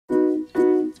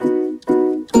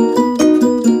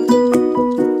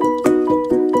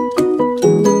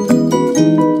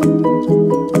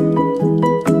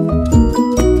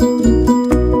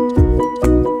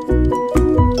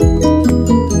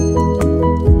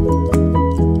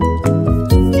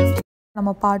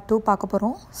நம்ம பார்ட் 2 பார்க்க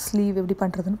போகிறோம். ஸ்லீவ் எப்படி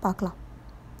பண்ணுறதுன்னு பார்க்கலாம்.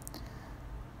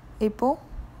 இப்போது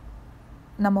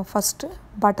நம்ம ஃபஸ்ட்டு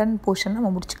பட்டன் போர்ஷன் நம்ம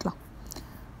முடிச்சுக்கலாம்.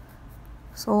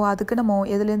 ஸோ அதுக்கு நம்ம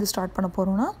எதுலேருந்து ஸ்டார்ட் பண்ண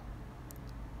போகிறோன்னா,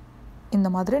 இந்த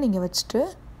மாதிரி நீங்கள் வச்சுட்டு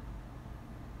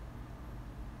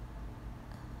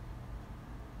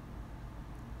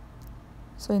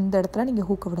ஸோ இந்த இடத்துல நீங்கள்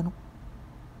ஹூக்கை விடணும்.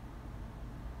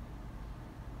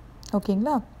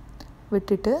 ஓகேங்களா?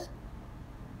 விட்டுட்டு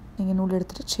நீங்கள் நூல்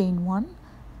எடுத்துகிட்டு செயின்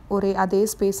 1 அதே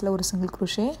ஸ்பேஸில் ஒரு சிங்கிள்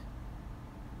க்ரோஷே,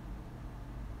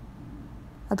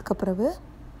 அதுக்கப்புறவு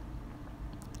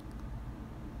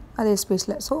அதே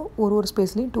ஸ்பேஸில் ஸோ ஒரு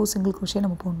ஸ்பேஸ்லேயும் 2 சிங்கிள் க்ரோஷே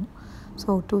நம்ம போடணும். ஸோ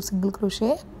 2 சிங்கிள்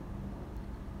க்ரோஷே,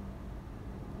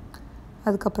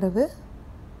 அதுக்கப்புறவு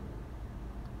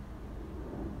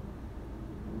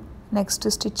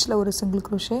நெக்ஸ்ட்டு ஸ்டிச்சில் ஒரு சிங்கிள்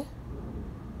க்ரோஷே,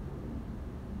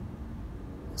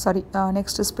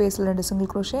 நெக்ஸ்ட்டு ஸ்பேஸில் 2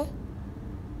 சிங்கிள் க்ரோஷே,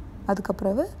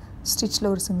 அதுக்கப்புறவு ஸ்டிச்சில்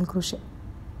ஒரு சிங்கிள் க்ரோஷே,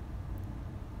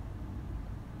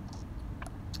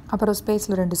 அப்புறம்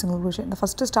ஸ்பேஸில் 2 சிங்கிள் க்ரோஷே. இந்த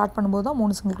ஃபஸ்ட்டு ஸ்டார்ட் பண்ணும்போது தான்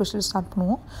 3 சிங்கிள் க்ரோஷே ஸ்டார்ட்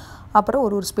பண்ணுவோம். அப்புறம்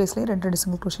ஒரு ஸ்பேஸ்லேயும் 2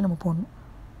 சிங்கிள் க்ரோஷே நம்ம போடணும்.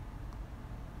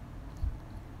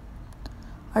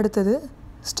 அடுத்தது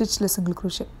ஸ்டிச்சில் single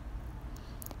crochet.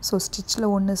 So ஸ்டிச்சில்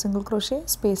 1 single crochet,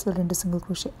 ஸ்பேஸில் 2 சிங்கிள்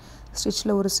க்ரோஷே,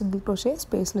 ஸ்டிச்சில் ஒரு சிங்கிள் க்ரோஷே,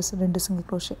 ஸ்பேஸில் 2 சிங்கிள்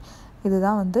க்ரோஷே.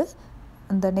 இதுதான் வந்து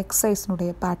அந்த நெக்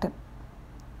சைஸ்னுடைய பேட்டர்ன்.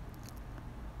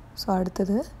 ஸோ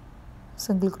அடுத்தது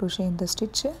சிங்கிள் க்ரோஷே இந்த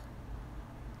ஸ்டிச்சு,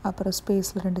 அப்புறம்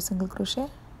ஸ்பேஸில் 2 சிங்கிள் க்ரோஷே,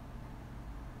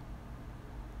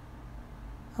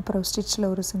 அப்புறம்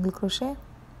ஸ்டிச்சில் ஒரு சிங்கிள் க்ரோஷே,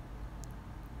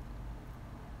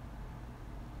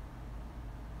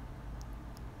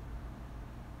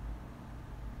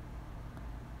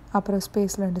 அப்புறம்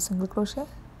ஸ்பேஸில் 2 சிங்கிள் க்ரோஷே.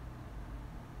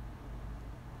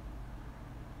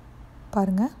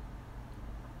 பாருங்கள்,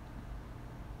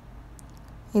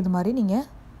 இது மாதிரி நீங்கள்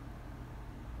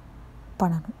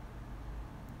பண்ணணும்.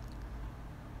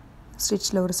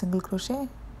 ஸ்டிச்சில் ஒரு சிங்கிள் க்ரோஷே,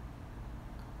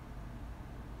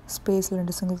 ஸ்பேஸில்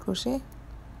 2 சிங்கிள் க்ரோஷே,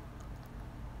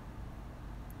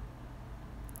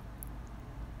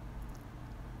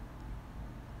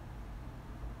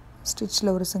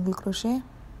 ஸ்டிச்சில் ஒரு சிங்கிள் க்ரோஷே,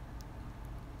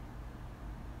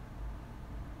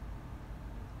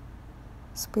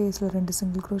 ஸ்பேஸில் 2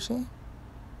 சிங்கிள் க்ரோஷே,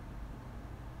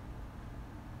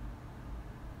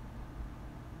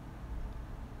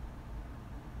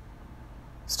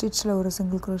 ஸ்டிச்சில் ஒரு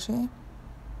சிங்கிள் க்ரோஷே,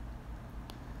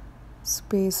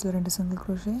 ஸ்பேஸில் 2 சிங்கிள்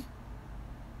க்ரோஷே.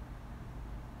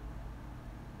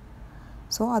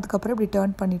 ஸோ அதுக்கப்புறம் இப்படி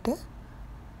டர்ன் பண்ணிவிட்டு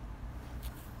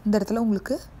இந்த இடத்துல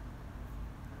உங்களுக்கு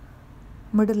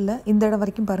மிடில் இந்த இடம்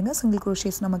வரைக்கும் பாருங்கள் சிங்கிள்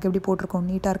க்ரோஷேஸ் நமக்கு எப்படி போட்டிருக்கோம்.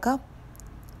 நீட்டாக இருக்கா?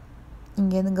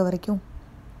 இங்கேருந்து இங்கே வரைக்கும்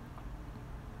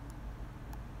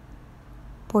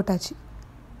போட்டாச்சு.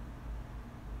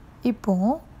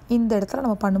 இப்போது இந்த இடத்துல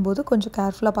நம்ம பண்ணும்போது கொஞ்சம்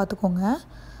கேர்ஃபுல்லாக பார்த்துக்கோங்க.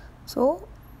 ஸோ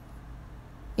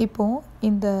இப்போது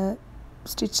இந்த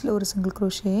ஸ்டிச்சில் ஒரு சிங்கிள்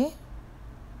க்ரோஷே,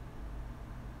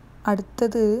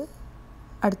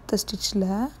 அடுத்த ஸ்டிச்சில்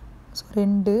ஸோ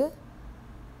 2,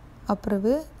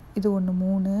 அப்புறவு இது 1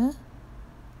 3,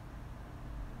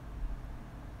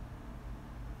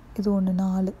 இது 1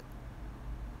 4.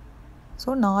 ஸோ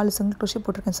 4 சிங்கிள் க்ரோஷே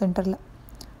போட்டிருக்கேன் சென்டரில்.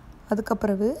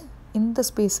 அதுக்கப்புறவு இந்த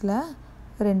ஸ்பேஸில்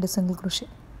 2 சிங்கிள் க்ரோஷே.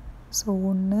 ஸோ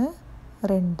 1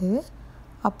 2,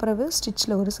 அப்புறவு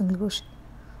ஸ்டிச்சில் ஒரு சிங்கிள் க்ரோஷே.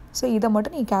 ஸோ இதை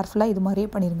மட்டும் நீங்கள் கேர்ஃபுல்லாக இது மாதிரியே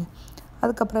பண்ணிடுங்க.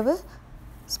 அதுக்கப்புறவு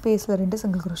ஸ்பேஸில் 2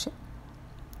 சிங்கிள் க்ரோஷே,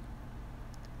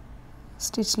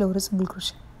 ஸ்டிச்சில் ஒரு சிங்கிள்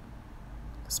க்ரோஷே,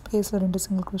 ஸ்பேஸில் 2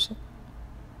 சிங்கிள் க்ரோஷே,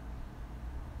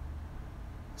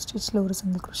 ஸ்டிச்சில் ஒரு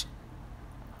சிங்கிள் க்ரோஷே,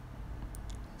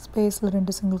 ஸ்பேஸில்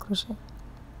 2 சிங்கிள் க்ரோஷே,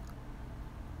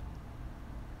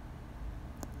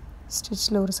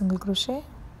 ஸ்டிச்சில் ஒரு சிங்கிள் க்ரோஷே,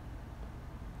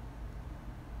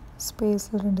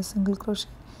 ஸ்பேஸில் 2 சிங்கிள் க்ரோஷே.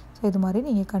 ஸோ இது மாதிரி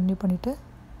நீங்கள் கன்டினியூ பண்ணிவிட்டு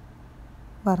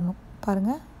வரணும்.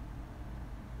 பாருங்கள்,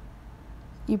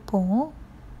 இப்போது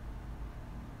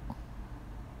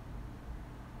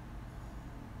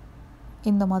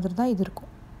இந்த மாதிரி தான் இது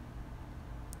இருக்கும்.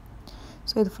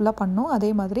 ஸோ இது ஃபுல்லாக பண்ணணும். அதே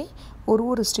மாதிரி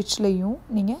ஒரு ஸ்டிச்லேயும்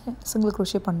நீங்கள் சிங்கிள்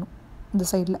க்ரோஷே பண்ணணும் இந்த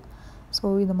சைடில். ஸோ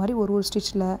இந்த மாதிரி ஒரு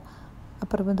ஸ்டிச்சில்,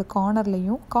 அப்புறம் இந்த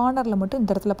கார்னரில் மட்டும்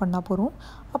இந்த இடத்துல பண்ணால் போகிறோம்.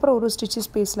 அப்புறம் ஒரு ஸ்டிச்சு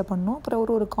ஸ்பேஸில் பண்ணணும். அப்புறம்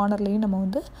ஒரு கார்னர்லேயும் நம்ம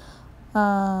வந்து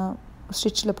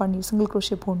ஸ்டிச்சில் பண்ணி சிங்கிள்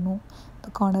க்ரோஷே போடணும்.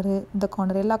 இந்த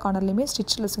கார்னர் எல்லா கார்னர்லேயுமே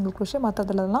ஸ்டிச்சில் சிங்கிள் க்ரோஷே,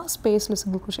 மற்றதுலலாம் ஸ்பேஸில்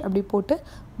சிங்கிள் க்ரோஷே அப்படி போட்டு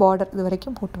பார்டர் இது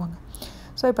வரைக்கும் போட்டுவாங்க.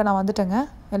 ஸோ இப்போ நான் வந்துட்டேங்க,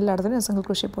 எல்லா இடத்துலையும் சிங்கிள்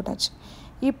க்ரோஷே போட்டாச்சு.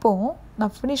 இப்போது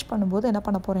நான் ஃபினிஷ் பண்ணும்போது என்ன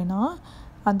பண்ண போகிறேன்னா,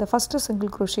 அந்த ஃபஸ்ட்டு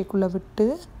சிங்கிள் க்ரோஷேக்குள்ளே விட்டு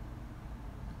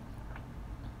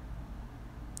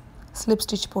ஸ்லிப்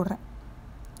ஸ்டிச் போடுறேன்.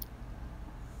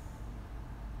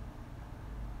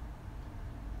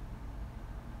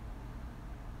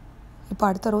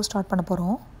 இப்போ அடுத்த ரோ ஸ்டார்ட் பண்ண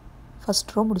போகிறோம்.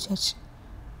 ஃபஸ்ட் ரோ முடிச்சாச்சு.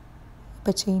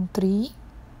 இப்போ செயின் 3,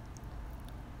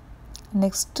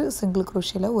 நெக்ஸ்ட்டு சிங்கிள்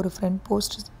க்ரோஷேல ஒரு ஃப்ரண்ட்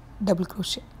போஸ்ட் டபுள்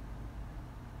க்ரோஷே,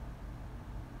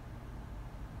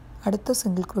 அடுத்த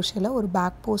சிங்கிள் க்ரோஷேல ஒரு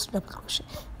பேக் போஸ்ட் டபுள் க்ரோஷே.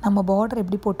 நம்ம பார்டர்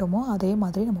எப்படி போட்டோமோ அதே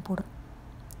மாதிரி நம்ம போடுறோம்.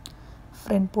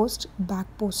 ஃப்ரண்ட் போஸ்ட்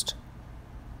பேக் போஸ்ட்,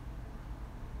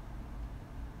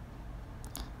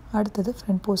 அடுத்தது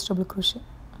front post double crochet,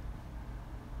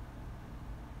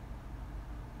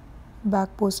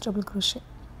 back post double crochet,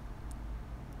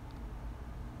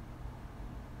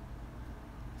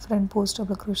 front post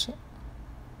double crochet,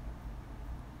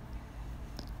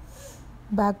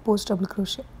 back post double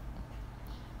crochet,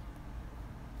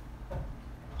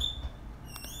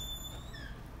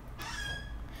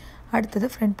 அடுத்தது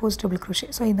front post double crochet.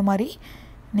 So இந்த மாதிரி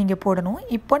நீங்கள் போடணும்.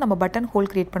 இப்போ நம்ம பட்டன் ஹோல்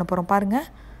க்ரியேட் பண்ண போகிறோம் பாருங்கள்.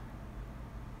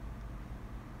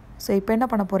 ஸோ இப்போ என்ன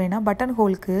பண்ண போகிறேன்னா பட்டன்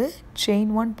ஹோலுக்கு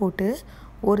செயின் 1 போட்டு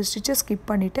ஒரு ஸ்டிச்சை ஸ்கிப்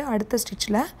பண்ணிவிட்டு அடுத்த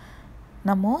ஸ்டிச்சில்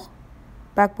நம்ம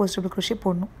பேக் போஸ்ட் டபுள் க்ரோஷே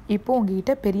போடணும். இப்போது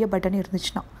உங்கள்கிட்ட பெரிய பட்டன்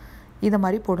இருந்துச்சுன்னா இதை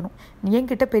மாதிரி போடணும்.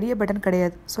 என்கிட்ட பெரிய பட்டன்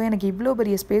கிடையாது. ஸோ எனக்கு இவ்வளோ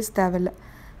பெரிய ஸ்பேஸ் தேவையில்லை.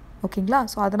 ஓகேங்களா?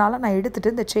 ஸோ அதனால் நான்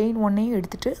எடுத்துகிட்டு இந்த செயின் 1ஐயும்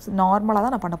எடுத்துகிட்டு நார்மலாக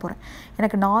தான் நான் பண்ண போகிறேன்.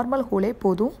 எனக்கு நார்மல் ஹோலே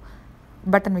போதும்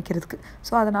பட்டன் வைக்கிறதுக்கு.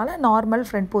 ஸோ அதனால் normal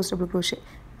front post double crochet.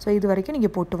 So இது வரைக்கும்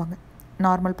நீங்கள் போட்டு வாங்க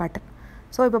நார்மல் பேட்டர்ன்.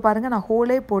 ஸோ இப்போ பாருங்கள் நான்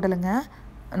ஹோலே போடலைங்க.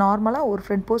 நார்மலாக ஒரு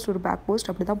ஃப்ரண்ட் போஸ்ட் ஒரு பேக் போஸ்ட்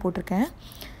அப்படி தான் போட்டிருக்கேன்.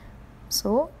 ஸோ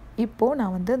இப்போது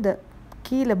நான் வந்து இந்த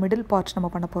கீழே மிடில் பார்ட் நம்ம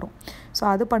பண்ண போகிறோம். ஸோ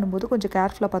அது பண்ணும்போது கொஞ்சம்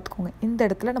கேர்ஃபுல்லாக பார்த்துக்கோங்க. இந்த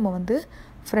இடத்துல நம்ம வந்து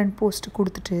ஃப்ரண்ட் போஸ்ட்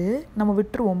கொடுத்துட்டு நம்ம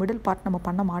விட்டுருவோம். மிடில் பார்ட் நம்ம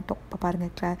பண்ண மாட்டோம். இப்போ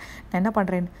பாருங்கள் நான் என்ன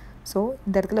பண்ணுறேன்னு. ஸோ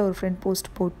இந்த இடத்துல ஒரு ஃப்ரண்ட் போஸ்ட்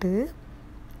போட்டு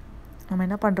நம்ம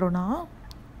என்ன பண்ணுறோன்னா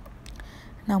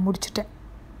நான் முடிச்சிட்டேன்.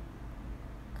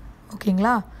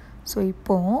 ஓகேங்களா? ஸோ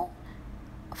இப்போது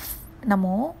நம்ம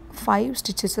 5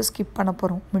 ஸ்டிச்சஸை ஸ்கிப் பண்ண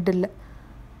போகிறோம் மிடில்.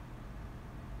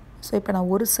 ஸோ இப்போ நான்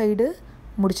ஒரு சைடு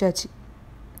முடிச்சாச்சு.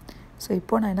 ஸோ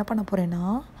இப்போது நான் என்ன பண்ண போகிறேன்னா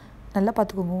நல்லா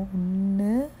பார்த்துக்கோங்க. 1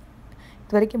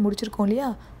 இது வரைக்கும் முடிச்சிருக்கோம் இல்லையா?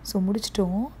 ஸோ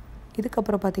முடிச்சிட்டோம்.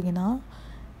 இதுக்கப்புறம் பார்த்தீங்கன்னா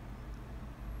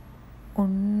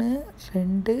 1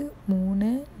 2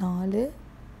 3 4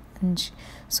 5.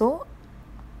 ஸோ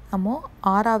நம்ம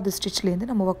 6வது ஸ்டிச்லேருந்து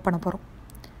நம்ம ஒர்க் பண்ண போகிறோம்.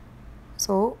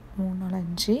 ஸோ 3 4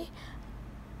 5.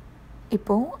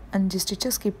 இப்போது 5 ஸ்டிச்சை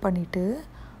ஸ்கிப் பண்ணிவிட்டு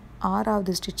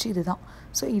 6வது ஸ்டிச் இது தான்.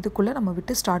 ஸோ இதுக்குள்ளே நம்ம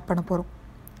விட்டு ஸ்டார்ட் பண்ண போகிறோம்.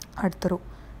 அடுத்த ரோ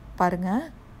பாருங்கள்,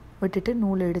 விட்டுட்டு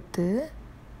நூல் எடுத்து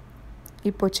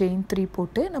இப்போது செயின் 3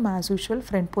 போட்டு நம்ம as usual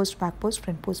front post back post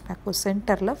front post back post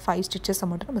சென்டரில் 5 ஸ்டிச்சஸை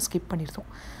மட்டும் நம்ம ஸ்கிப் பண்ணியிருந்தோம்.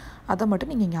 அதை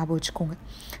மட்டும் நீங்கள் ஞாபகம் வச்சுக்கோங்க.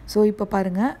 ஸோ இப்போ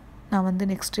பாருங்கள் நான் வந்து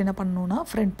நெக்ஸ்ட் என்ன பண்ணணுன்னா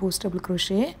front post double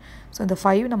crochet. So இந்த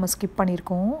 5 நம்ம ஸ்கிப்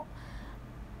பண்ணியிருக்கோம்.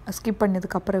 ஸ்கிப்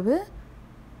பண்ணதுக்கப்புறவு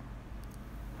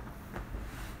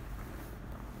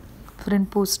ஃப்ரண்ட்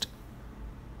போஸ்ட்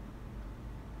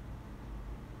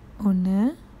 1,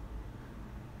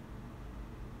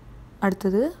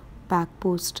 அடுத்தது back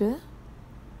post,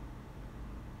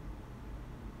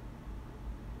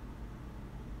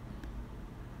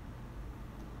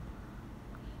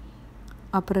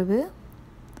 அப்புறவு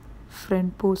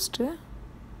front post,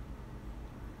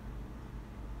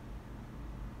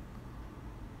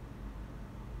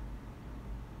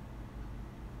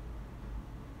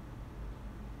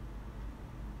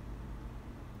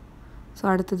 so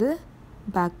அடுத்தது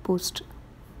பேக் போஸ்ட்.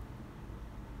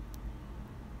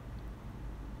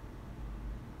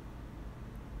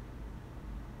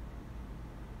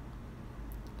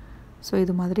 ஸோ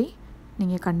இது மாதிரி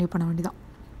நீங்கள் கண்டினியூ பண்ண வேண்டியதான்.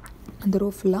 அந்த ரோ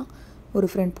ஃபுல்லாக ஒரு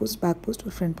ஃப்ரண்ட் போஸ்ட் பேக் போஸ்ட்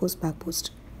ஒரு front post back post.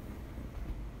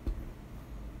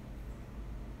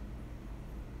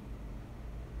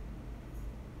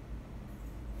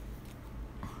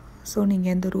 So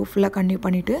நீங்கள் இந்த ரோ ஃபுல்லாக கண்டினியூ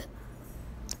பண்ணிவிட்டு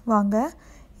வாங்க.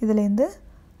 இதுலேருந்து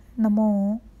நம்ம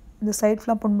இந்த சைட்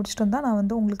ஃபுல்லாக போட்டு முடிச்சுட்டு வந்தால் நான்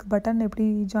வந்து உங்களுக்கு பட்டன் எப்படி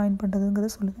ஜாயின் பண்ணுறதுங்கிறத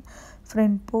சொல்லுவேன்.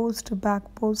 Front post back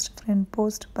post front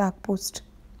post back post.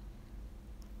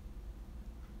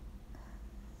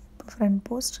 இப்போ ஃப்ரண்ட்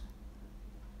போஸ்ட்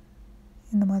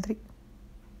இந்த மாதிரி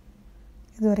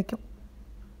இது வரைக்கும்.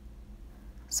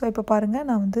 ஸோ இப்போ பாருங்கள்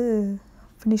நான் வந்து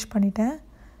ஃபினிஷ் பண்ணிட்டேன்.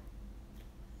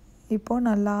 இப்போது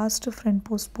நான் லாஸ்ட்டு ஃப்ரண்ட்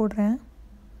போஸ்ட் போடுறேன்.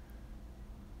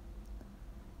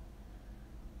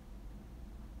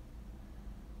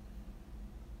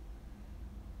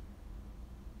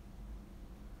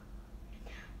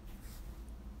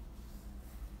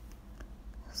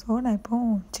 ஸோ நான்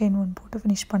இப்போது செயின் 1 போட்டு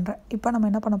ஃபினிஷ் பண்ணுறேன். இப்போ நம்ம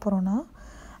என்ன பண்ண போகிறோன்னா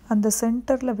அந்த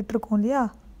சென்டரில் விட்டுருக்கோம் இல்லையா,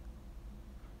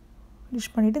 ஃபினிஷ்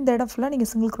பண்ணிவிட்டு இந்த இடம் ஃபுல்லாக நீங்கள்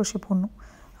சிங்கிள் க்ரோஷே போடணும்.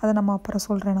 அதை நம்ம அப்புறம்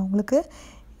சொல்கிறேன் நான் உங்களுக்கு.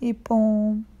 இப்போ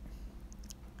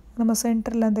நம்ம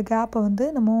சென்டரில் அந்த கேப்பை வந்து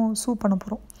நம்ம சூ பண்ண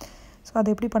போகிறோம். ஸோ அதை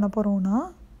எப்படி பண்ண போகிறோன்னா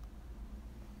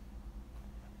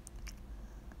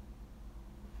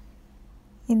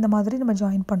இந்த மாதிரி நம்ம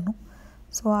ஜாயின் பண்ணணும்.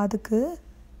 ஸோ அதுக்கு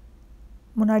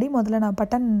முன்னாடி முதல்ல நான்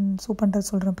பட்டன் சூ பண்ணுறது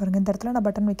சொல்கிறேன் பாருங்கள். இந்த இடத்துல நான்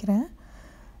பட்டன் வைக்கிறேன்.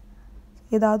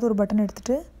 ஏதாவது ஒரு பட்டன்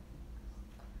எடுத்துகிட்டு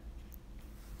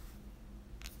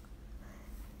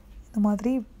இந்த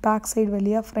மாதிரி பேக் சைடு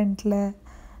வழியாக ஃப்ரண்ட்டில்,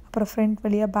 அப்புறம் ஃப்ரண்ட்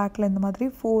வழியாக பேக்கில், இந்த மாதிரி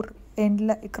 4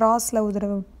 எண்டில் க்ராஸில் ஒரு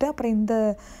தடவை விட்டு அப்புறம் இந்த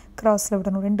க்ராஸில்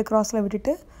விடணும். 2 க்ராஸில்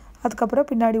விட்டுட்டு அதுக்கப்புறம்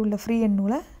பின்னாடி உள்ள ஃப்ரீ எண்ட்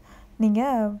நூலை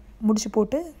நீங்கள் முடிச்சு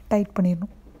போட்டு டைட்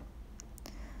பண்ணிடணும்.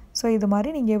 ஸோ இது மாதிரி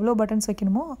நீங்கள் எவ்வளோ பட்டன்ஸ்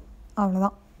வைக்கணுமோ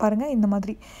அவ்வளோதான். பாருங்கள் இந்த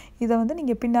மாதிரி இதை வந்து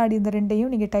நீங்கள் பின்னாடி இந்த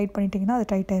 2ஐயும் நீங்கள் டைட் பண்ணிட்டீங்கன்னா அது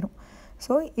டைட் ஆயிரும்.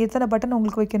 ஸோ எத்தனை பட்டன்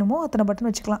உங்களுக்கு வைக்கணுமோ அத்தனை பட்டன்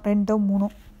வச்சுக்கலாம், 2ஓ 3ஓ.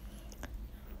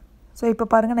 ஸோ இப்போ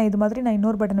பாருங்கள் நான் இது மாதிரி நான்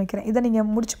இன்னொரு பட்டன் வைக்கிறேன். இதை நீங்கள்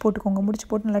முடிச்சு போட்டுக்கோங்க, முடிச்சு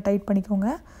போட்டு நல்லா டைட் பண்ணிக்கோங்க.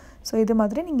 ஸோ இது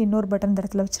மாதிரி நீங்கள் இன்னொரு பட்டன் இந்த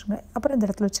இடத்துல வச்சுருங்க, அப்புறம் இந்த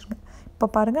இடத்துல வச்சுருங்க. இப்போ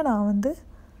பாருங்கள் நான் வந்து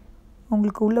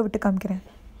உங்களுக்கு உள்ளே விட்டு காமிக்கிறேன்.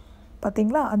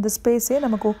 பார்த்தீங்களா, அந்த ஸ்பேஸே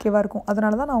நமக்கு ஓகேவாக இருக்கும்.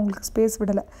 அதனால தான் நான் உங்களுக்கு ஸ்பேஸ்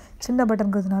விடலை, சின்ன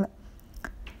பட்டனுங்கிறதுனால.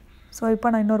 ஸோ இப்போ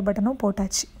நான் இன்னொரு பட்டனும்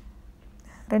போட்டாச்சு.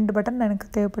 2 பட்டன் எனக்கு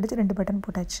தேவைப்படுச்சு, 2 பட்டன்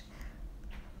போட்டாச்சு.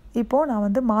 இப்போது நான்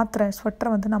வந்து மாற்றுறேன், ஸ்வெட்டரை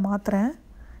வந்து நான் மாற்றுறேன்.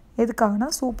 எதுக்காகனா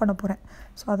சூ பண்ண போகிறேன்.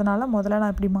 ஸோ அதனால் முதல்ல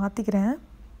நான் இப்படி மாற்றிக்கிறேன்.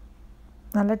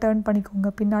 நல்லா டர்ன் பண்ணிக்கோங்க.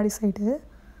 பின்னாடி சைடு,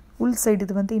 உள் சைடு,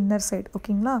 இது வந்து இன்னர் சைடு,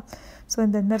 ஓகேங்களா. ஸோ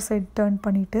இந்த இன்னர் சைடு டர்ன்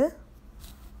பண்ணிவிட்டு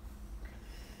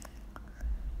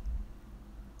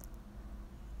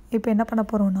இப்போ என்ன பண்ண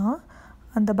போகிறோன்னா,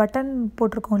 அந்த பட்டன்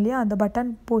போட்டிருக்கோம் இல்லையா, அந்த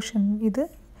பட்டன் போர்ஷன் இது,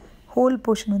 ஹோல்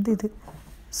போர்ஷன் வந்து இது.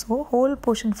 So whole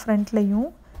portion ஃப்ரண்ட்லேயும்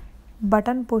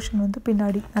button portion வந்து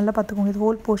பின்னாடி நல்லா பார்த்துக்கோங்க. இது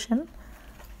ஹோல் போர்ஷன்,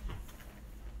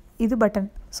 இது பட்டன்.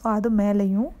 ஸோ அது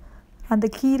மேலேயும் அந்த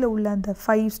கீழே உள்ள அந்த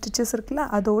 5 ஸ்டிச்சஸ் இருக்குல்ல,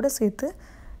 அதோடு சேர்த்து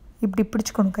இப்படி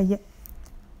பிடிச்சிக்கணும் கையை.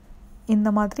 இந்த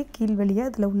மாதிரி கீழ் வெளியே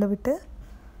அதில் உள்ளே விட்டு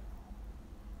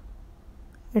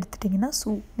எடுத்துட்டிங்கன்னா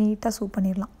நீட்டாக சூ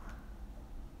பண்ணிடலாம்.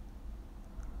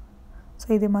 ஸோ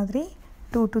இதே மாதிரி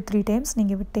 2 to 3 டைம்ஸ்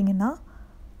நீங்கள் விட்டிங்கன்னா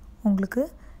உங்களுக்கு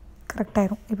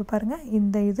கரெக்டாயிரும். இப்போ பாருங்கள்,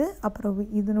 இந்த இது அப்புறம்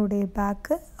இதனுடைய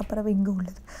பேக்கு அப்புறம் இங்கே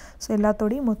உள்ளது. ஸோ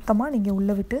எல்லாத்தோடையும் மொத்தமாக நீங்கள்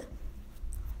உள்ளே விட்டு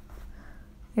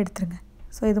எடுத்துருங்க.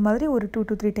 ஸோ இது மாதிரி ஒரு 2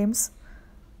 to 3 டைம்ஸ்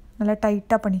நல்லா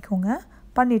டைட்டாக பண்ணிக்கோங்க.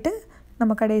 பண்ணிவிட்டு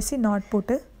நம்ம கடைசி நாட்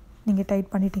போட்டு நீங்கள்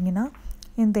டைட் பண்ணிட்டீங்கன்னா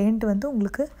இந்த எண்ட் வந்து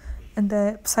உங்களுக்கு இந்த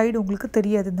சைடு உங்களுக்கு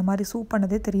தெரியாது, இந்த மாதிரி சூ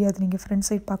பண்ணதே தெரியாது. நீங்கள் ஃப்ரண்ட்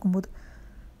சைடு பார்க்கும்போது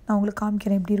நான் உங்களுக்கு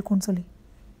காமிக்கிறேன் எப்படி இருக்கும்னு சொல்லி.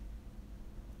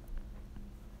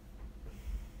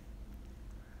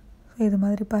 ஸோ இது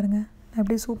மாதிரி பாருங்கள், நான்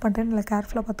எப்படி சூ பண்ணுறேன்னு நல்லா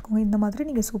கேர்ஃபுல்லாக பார்த்துக்கோங்க. இந்த மாதிரி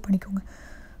நீங்கள் சூ பண்ணிக்கோங்க.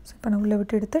 ஸோ இப்போ நான் உள்ளே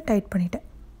விட்டு எடுத்து டைட் பண்ணிட்டேன்.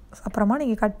 அப்புறமா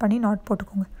நீங்கள் கட் பண்ணி நாட்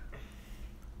போட்டுக்கோங்க.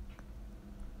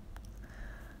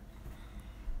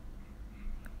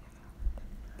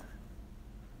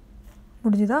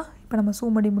 முடிஞ்சுதா? இப்போ நம்ம சூ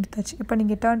பண்ணி முடித்தாச்சு. இப்போ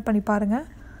நீங்கள் டர்ன் பண்ணி பாருங்கள்,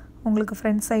 உங்களுக்கு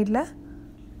ஃப்ரண்ட் சைடில்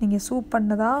நீங்கள் சூ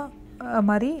பண்ணதா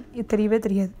மாதிரி தெரியவே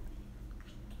தெரியாது.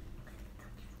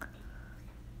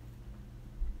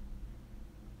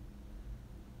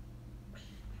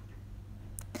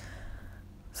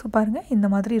 ஸோ பாருங்கள் இந்த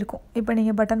மாதிரி இருக்கும். இப்போ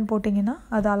நீங்கள் பட்டன் போட்டிங்கன்னா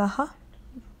அது அழகாக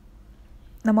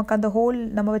நமக்கு அந்த ஹோல்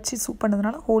நம்ம வச்சு சூ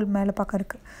பண்ணதுனால ஹோல் மேலே பக்கம்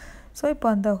இருக்குது. ஸோ இப்போ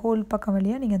அந்த ஹோல் பக்கம்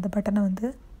வழியாக நீங்கள் அந்த பட்டனை வந்து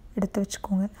எடுத்து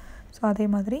வச்சுக்கோங்க. ஸோ அதே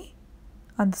மாதிரி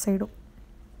அந்த சைடும்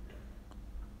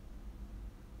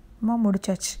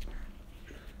முடிச்சாச்சு.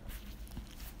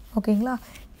 ஓகேங்களா.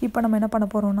 இப்போ நம்ம என்ன பண்ண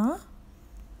போகிறோன்னா,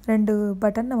 2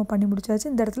 பட்டன் நம்ம பண்ணி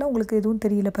முடிச்சாச்சு. இந்த இடத்துல உங்களுக்கு எதுவும்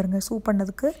தெரியல பாருங்கள், சூ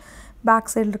பண்ணதுக்கு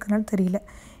பேக் சைடில் இருக்கிறனால தெரியல.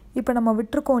 இப்போ நம்ம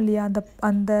விட்டுருக்கோம் இல்லையா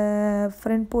அந்த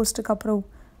ஃப்ரண்ட் போஸ்ட்டுக்கு அப்புறம்,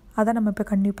 அதை நம்ம இப்போ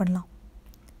கன்டினியூ பண்ணலாம்.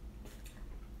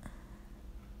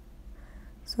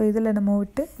 ஸோ இதில் நம்ம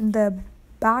விட்டு இந்த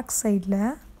பேக் சைடில்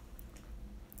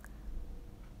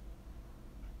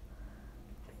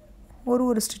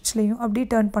ஒரு ஸ்டிச்லேயும் அப்படியே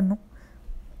டர்ன் பண்ணும்.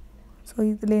 ஸோ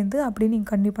இதுலேருந்து அப்படியே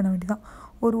நீங்கள் கன்டினியூ பண்ண வேண்டியதான்.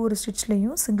 ஒரு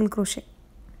ஸ்டிச்லேயும் சிங்கிள் க்ரோஷே.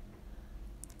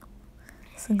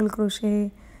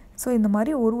 ஸோ இந்த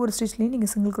மாதிரி ஒரு ஸ்டிச்லேயும்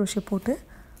நீங்கள் சிங்கிள் க்ரோஷே போட்டு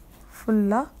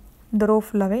ஃபுல்லாக இந்த ரோ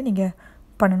ஃபுல்லாகவே நீங்கள்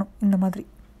பண்ணணும். இந்த மாதிரி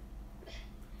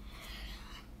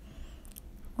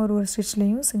ஒரு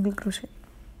ஸ்டிச்லேயும் சிங்கிள் க்ரோஷே.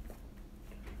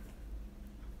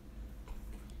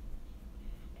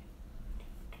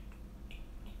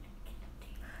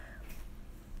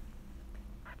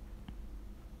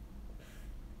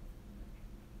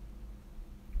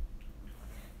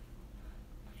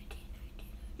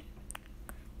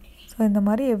 ஸோ இந்த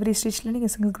மாதிரி எவ்ரி ஸ்டிச்சில்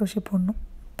நீங்கள் சிங்கிள் க்ரோஷே போடணும்.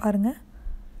 பாருங்கள்,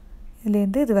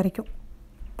 இதுலேருந்து இது வரைக்கும்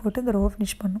போட்டு இந்த ரோவை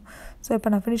ஃபினிஷ் பண்ணணும். ஸோ இப்போ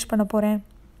நான் ஃபினிஷ் பண்ண போகிறேன்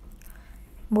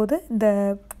போது இந்த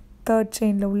 3rd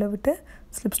செயினில் உள்ள விட்டு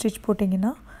ஸ்லிப் ஸ்டிச்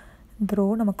போட்டிங்கன்னா இந்த ரோ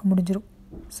நமக்கு முடிஞ்சிடும்.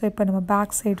 ஸோ இப்போ நம்ம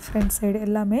பேக் சைடு ஃப்ரண்ட் சைடு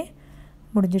எல்லாமே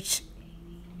முடிஞ்சிடுச்சு.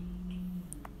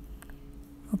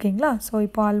 ஓகேங்களா. ஸோ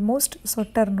இப்போ ஆல்மோஸ்ட்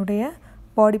ஸ்வெட்டர்னுடைய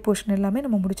பாடி போர்ஷன் எல்லாமே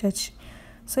நம்ம முடிச்சாச்சு.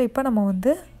 ஸோ இப்போ நம்ம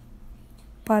வந்து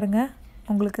பாருங்கள்,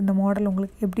 உங்களுக்கு இந்த மாடல்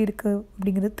உங்களுக்கு எப்படி இருக்குது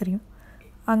அப்படிங்கிறது தெரியும்.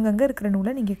 அங்கங்கே இருக்கிற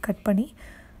நூலை நீங்கள் கட் பண்ணி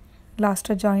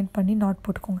லாஸ்ட்டாக ஜாயின் பண்ணி நாட்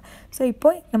போட்டுக்கோங்க. ஸோ இப்போ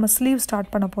நம்ம ஸ்லீவ்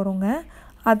ஸ்டார்ட் பண்ண போகிறோங்க.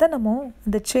 அதை நம்ம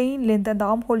இந்த செயின்லேருந்து அந்த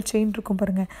ஆர்ம் ஹோல் செயின் இருக்கும்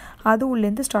பாருங்கள், அது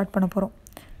உள்ளேருந்து ஸ்டார்ட் பண்ண போகிறோம்.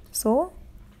 ஸோ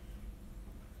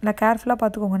நான் கேர்ஃபுல்லாக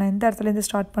பார்த்துக்கோங்க, நான் எந்த இடத்துலேருந்து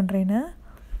ஸ்டார்ட் பண்ணுறேன்னு.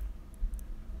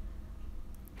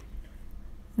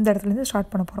 இந்த இடத்துலேருந்து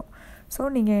ஸ்டார்ட் பண்ண போகிறோம். ஸோ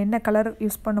நீங்கள் என்ன கலர்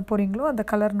யூஸ் பண்ண போகிறீங்களோ அந்த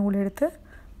கலர் நூல் எடுத்து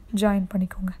ஜாயின்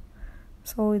பண்ணிக்கோங்க.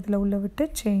 ஸோ இதில் உள்ள விட்டு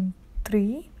செயின் 3.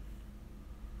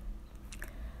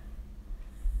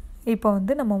 இப்போ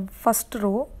வந்து நம்ம ஃபஸ்ட்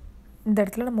ரோ இந்த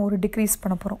இடத்துல நம்ம ஒரு டிக்ரீஸ்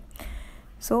பண்ண போகிறோம்.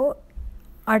 ஸோ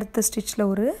அடுத்த ஸ்டிச்சில்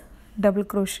ஒரு டபுள்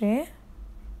க்ரோஷே,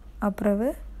 அப்புறம்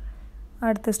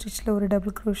அடுத்த ஸ்டிச்சில் ஒரு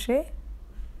டபுள் க்ரோஷே,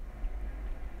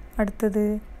 அடுத்தது.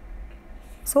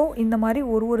 ஸோ இந்த மாதிரி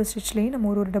ஒரு ஸ்டிச்லேயும் நம்ம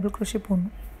ஒரு டபுள் க்ரோஷே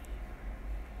போடணும்.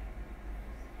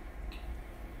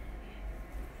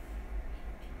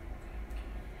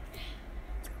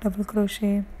 டபுள்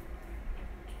க்ரோஷே,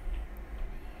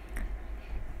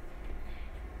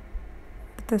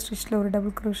 அடுத்த ஸ்டிச்சில் ஒரு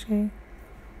டபுள் க்ரோஷே.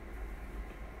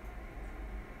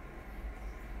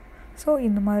 ஸோ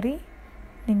இந்த மாதிரி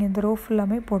நீங்கள் இந்த ரோ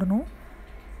ஃபுல்லாமே போடணும்.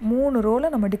 3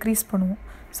 ரோவில் நம்ம டிக்ரீஸ் பண்ணுவோம்.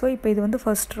 ஸோ இப்போ இது வந்து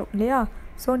ஃபர்ஸ்ட் ரோ இல்லையா?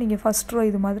 ஸோ நீங்கள் ஃபஸ்ட் ரோ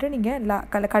இது மாதிரி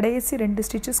நீங்கள் கடைசி 2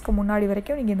 ஸ்டிச்சஸ்க்கு முன்னாடி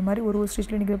வரைக்கும் நீங்கள் இந்த மாதிரி ஒரு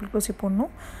ஸ்டிச்சில் நீங்கள் டபுள் க்ரோஷே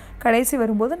போடணும். கடைசி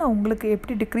வரும்போது நான் உங்களுக்கு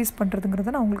எப்படி டிக்ரீஸ்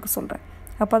பண்ணுறதுங்கிறத நான் உங்களுக்கு சொல்கிறேன்.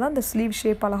 அப்போ தான் இந்த ஸ்லீவ்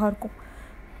ஷேப் அழகாக இருக்கும்.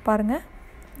 பாருங்கள்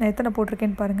நான் எத்தனை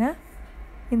போட்டிருக்கேன்னு பாருங்கள்.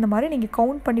 இந்த மாதிரி நீங்கள்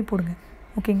கவுண்ட் பண்ணி போடுங்க,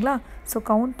 ஓகேங்களா? ஸோ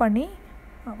கவுண்ட் பண்ணி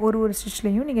ஒரு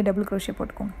ஸ்டிச்லேயும் நீங்கள் டபுள் க்ரோஷே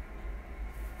போட்டுக்கோங்க.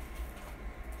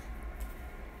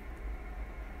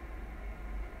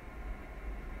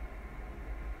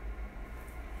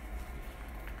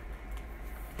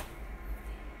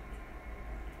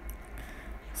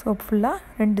 ஸோ ஃபுல்லாக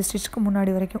 2 ஸ்டிச்சுக்கு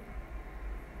முன்னாடி வரைக்கும்.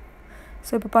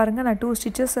 ஸோ இப்போ பாருங்கள் நான் 2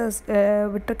 ஸ்டிச்சஸ்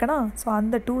விட்டுருக்கேன்னா, ஸோ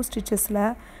அந்த 2 ஸ்டிச்சஸில்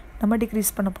நம்ம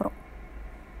டிக்ரீஸ் பண்ண போகிறோம்.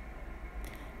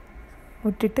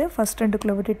 விட்டுட்டு ஃபஸ்ட்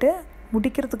 2க்குள்ளே விட்டுட்டு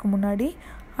முடிக்கிறதுக்கு முன்னாடி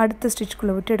அடுத்த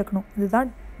ஸ்டிச்சுக்குள்ளே விட்டு எடுக்கணும்.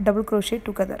 இதுதான் double crochet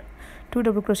together, 2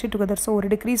 double crochet together. So ஒரு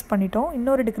டிக்ரீஸ் பண்ணிட்டோம்.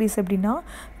 இன்னொரு டிக்ரீஸ் எப்படின்னா,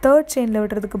 3rd செயினில்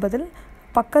விடுறதுக்கு பதில்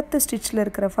பக்கத்து ஸ்டிச்சில்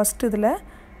இருக்கிற ஃபஸ்ட் இதில்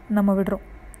நம்ம விடுறோம்.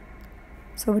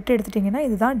 ஸோ விட்டு எடுத்துட்டிங்கன்னா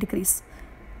இதுதான் டிக்ரீஸ்,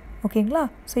 ஓகேங்களா?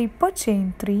 ஸோ இப்போ chain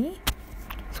 3.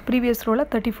 So previous ரோவில்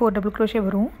 34 double crochet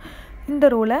வரும். இந்த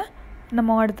ரோவில்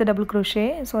நம்ம அடுத்த double crochet,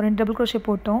 so 2 double crochet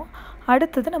போட்டோம்.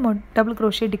 அடுத்தது நம்ம டபுள்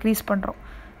க்ரோஷே டிக்ரீஸ் பண்ணுறோம்.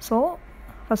 ஸோ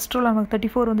ஃபஸ்ட் ரோவில் நமக்கு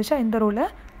 34 வந்துச்சா, இந்த ரோவில்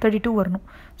 32 வரணும்.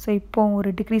 ஸோ இப்போ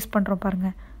ஒரு டிக்ரீஸ் பண்ணுறோம்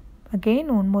பாருங்கள். Again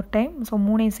 1 more time. ஸோ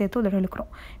 3ஐயும் சேர்த்து இதில் இழுக்கிறோம்.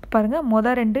 இப்போ பாருங்கள்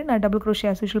மொதல் 2 நான் டபுள் க்ரோஷே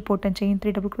ஆஸ் யூஷுவல் போட்டேன், செயின்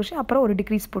 3 டபுள் க்ரோஷே, அப்புறம் ஒரு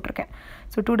டிக்ரீஸ் போட்டிருக்கேன்.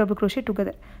 So 2 double crochet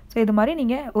together. So இது மாதிரி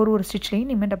நீங்கள் ஒரு ஸ்டிச்லேயும்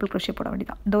நீங்கள் டபுள் க்ரோஷே போட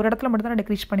வேண்டியதான். இந்த ஒரு இடத்துல மட்டும் தான் நான்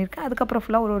டிக்ரீஸ் பண்ணியிருக்கேன். அதுக்கப்புறம்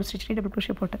ஃபுல்லாக ஒரு ஸ்டிச்லேயும் டபுள்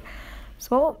க்ரோஷே போட்டேன்.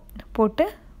 ஸோ போட்டு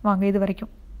வாங்க இது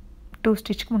வரைக்கும் 2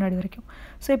 ஸ்டிச்சுக்கு முன்னாடி வரைக்கும்.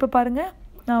 ஸோ இப்போ பாருங்கள்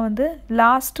நான் வந்து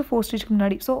லாஸ்ட்டு 4 ஸ்டிச்சுக்கு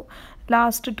முன்னாடி, ஸோ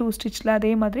லாஸ்ட்டு 2 ஸ்டிச்சில்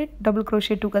அதே மாதிரி டபுள்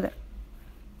க்ரோஷே டுகெதர்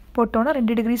போட்டோன்னா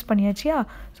 2 டிக்ரீஸ் பண்ணியாச்சியா.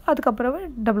 ஸோ அதுக்கப்புறம்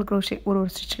டபுள் க்ரோஷே ஒரு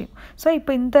ஸ்டிச்லேயும். ஸோ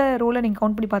இப்போ இந்த ரோவில் நீங்கள்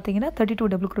கவுண்ட் பண்ணி பார்த்தீங்கன்னா 32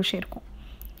 டபுள் க்ரோஷே இருக்கும்.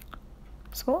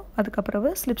 ஸோ அதுக்கப்புறம்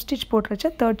ஸ்லிப் ஸ்டிச் போட்டு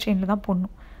வச்சா 3rd செயினில் தான்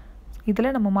போடணும்.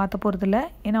 இதில் நம்ம மாற்ற போகிறதில்ல,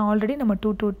 ஏன்னா ஆல்ரெடி நம்ம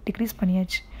 2 டிக்ரீஸ்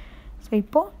பண்ணியாச்சு. ஸோ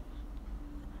இப்போது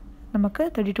நமக்கு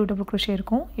 32 டபுள் க்ரோஷே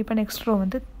இருக்கும். இப்போ நெக்ஸ்ட் ரோ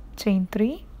வந்து செயின்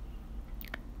 3.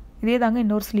 இதே தாங்க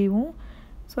இன்னொரு ஸ்லீவும்.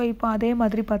 ஸோ இப்போ அதே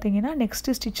மாதிரி பார்த்தீங்கன்னா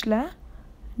next ஸ்டிச்சில்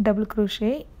double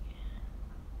crochet,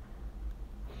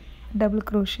 double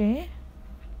crochet.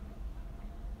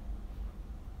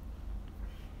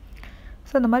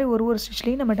 So இந்த மாதிரி ஒரு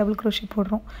ஸ்டிச்லேயும் நம்ம டபுள் க்ரோஷே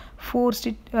போடுறோம்.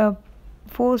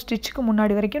 4 ஸ்டிச்சுக்கு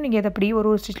முன்னாடி வரைக்கும் நீங்கள் எதை அப்படி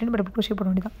ஒரு ஸ்டிச்லேயும் நம்ம டபுள் க்ரோஷே போட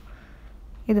வேண்டியதான்.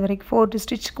 இது வரைக்கும் 4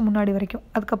 ஸ்டிச்சுக்கு முன்னாடி வரைக்கும்.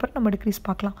 அதுக்கப்புறம் நம்ம டிக்ரீஸ்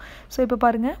பார்க்கலாம். ஸோ இப்போ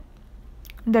பாருங்கள்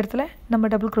இந்த இடத்துல நம்ம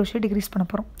டபுள் க்ரோஷே டிக்ரீஸ் பண்ண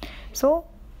போகிறோம். ஸோ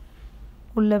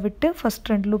உள்ளே விட்டு ஃபஸ்ட்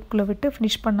 2 லூப்புக்குள்ளே விட்டு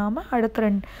ஃபினிஷ் பண்ணாமல் அடுத்த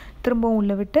 2 திரும்பவும்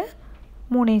உள்ளே விட்டு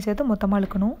 3ஐயும் சேர்த்து மொத்தமாக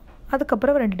இழுக்கணும்.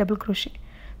 அதுக்கப்புறம் 2 டபுள் க்ரோஷே.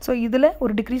 ஸோ இதில்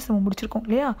ஒரு டிக்ரீஸ் நம்ம முடிச்சிருக்கோம்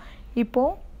இல்லையா?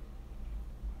 இப்போது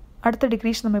அடுத்த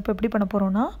டிக்ரீஸ் நம்ம இப்போ எப்படி பண்ண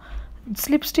போகிறோன்னா,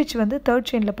 ஸ்லிப் ஸ்டிச் வந்து 3rd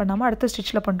செயினில் பண்ணாமல் அடுத்த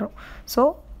ஸ்டிச்சில் பண்ணுறோம். ஸோ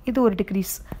இது ஒரு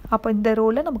டிக்ரீஸ். அப்போ இந்த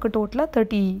ரோவில் நமக்கு டோட்டலாக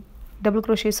 30 டபுள்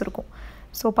க்ரோஷேஸ் இருக்கும்.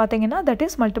 ஸோ பார்த்தீங்கன்னா தட்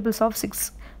இஸ் மல்டிபிள்ஸ் ஆஃப் 6.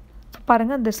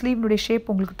 பாருங்கள் அந்த ஸ்லீவ்னுடைய ஷேப்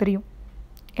உங்களுக்கு தெரியும்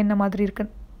என்ன மாதிரி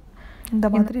இருக்குன்னு. இந்த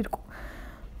மாதிரி இருக்கும்,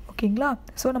 ஓகேங்களா?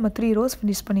 ஸோ நம்ம 3 ரோஸ்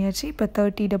ஃபினிஷ் பண்ணியாச்சு. இப்போ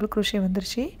 30 டபுள் க்ரோஷே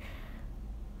வந்துருச்சு.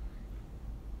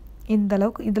 இந்த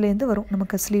அளவுக்கு இதுலேருந்து வரும்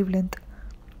நமக்கு ஸ்லீவ்லேருந்து.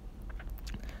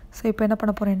 ஸோ இப்போ என்ன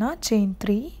பண்ண போகிறேன்னா செயின்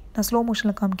 3 நான் ஸ்லோ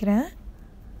மோஷனில் காமிக்கிறேன்.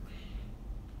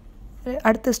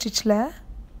 அடுத்த ஸ்டிச்சில்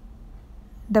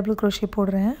டபுள் க்ரோஷே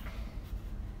போடுறேன்.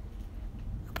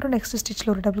 அப்புறம் நெக்ஸ்ட்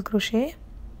ஸ்டிச்சில் ஒரு double crochet,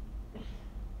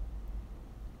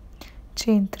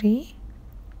 chain 3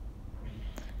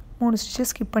 3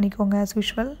 stitches skip பண்ணிக்கோங்க as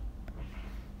usual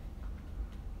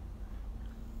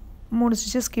 3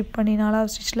 ஸ்டிச்சஸ் ஸ்கிப் பண்ணி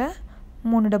 4வது ஸ்டிச்சில்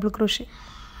 3 டபுள் crochet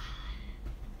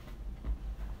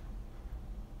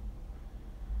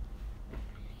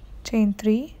செயின்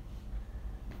 3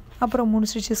 அப்புறம்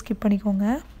 3 ஸ்டிச்சஸ் ஸ்கிப் பண்ணிக்கோங்க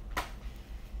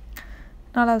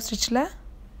 4வது ஸ்டிச்சில்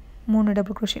 3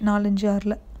 டபுள் crochet 4 5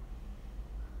 6ல்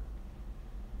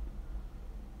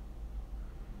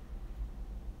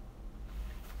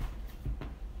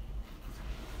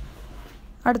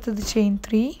அடுத்தது செயின்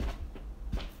 3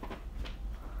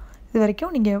 இது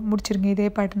வரைக்கும் நீங்கள் முடிச்சிருங்க இதே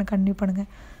பேட்டர்னை கண்டினியூ பண்ணுங்கள்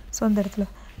ஸோ அந்த இடத்துல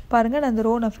பாருங்கள் நான் இந்த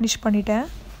ரோ நான் ஃபினிஷ் பண்ணிட்டேன்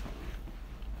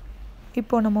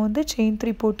இப்போது நம்ம வந்து செயின்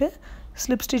 3 போட்டு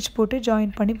ஸ்லிப் ஸ்டிச் போட்டு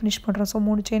ஜாயின் பண்ணி ஃபினிஷ் பண்ணுறோம் ஸோ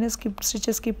 3 செயினை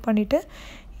ஸ்டிச்சை ஸ்கிப் பண்ணிவிட்டு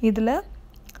இதில்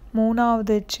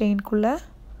 3வது செயின்குள்ளே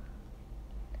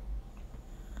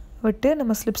விட்டு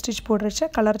நம்ம ஸ்லிப் ஸ்டிச் போடுறச்ச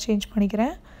கலர் சேஞ்ச்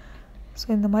பண்ணிக்கிறேன் ஸோ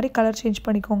இந்த மாதிரி கலர் சேஞ்ச்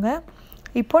பண்ணிக்கோங்க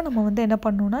இப்போ நம்ம வந்து என்ன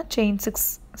பண்ணணும்னா செயின் 6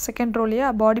 செகண்ட் ரோலையே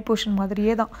பாடி போர்ஷன்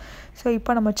மாதிரியே தான் ஸோ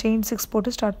இப்போ நம்ம செயின் 6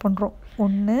 போட்டு ஸ்டார்ட் பண்ணுறோம்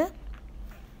 1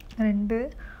 2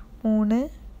 3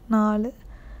 4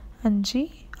 5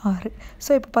 6 ஸோ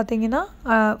இப்போ பார்த்தீங்கன்னா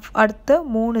அடுத்த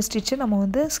 3 ஸ்டிச்சு நம்ம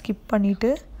வந்து ஸ்கிப்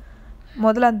பண்ணிவிட்டு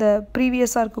முதல்ல அந்த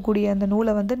ப்ரீவியஸாக இருக்கக்கூடிய அந்த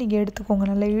நூலை வந்து நீங்கள் எடுத்துக்கோங்க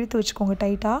நல்லா இழுத்து வச்சுக்கோங்க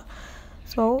டைட்டாக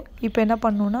ஸோ இப்போ என்ன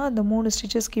பண்ணணுன்னா அந்த 3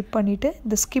 ஸ்டிச்சை ஸ்கிப் பண்ணிவிட்டு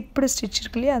இந்த ஸ்கிப்டு ஸ்டிச்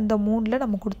இருக்கு இல்லையா அந்த 3ல்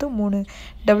நம்ம கொடுத்து 3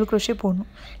 டபுள் crochet போடணும்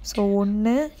ஸோ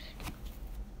 1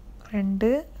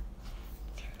 2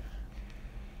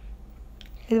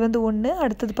 இது வந்து 1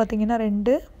 அடுத்தது பார்த்திங்கன்னா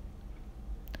 2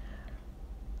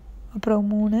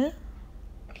 அப்புறம் 3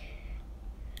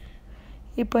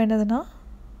 இப்போ என்னதுன்னா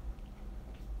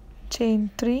செயின்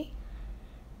 3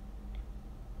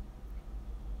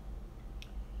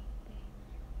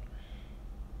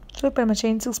 ஸோ இப்போ நம்ம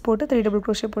செயின் 6 போட்டு 3 டபுள்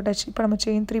crochet போட்டாச்சு இப்போ நம்ம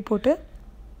செயின் 3 போட்டு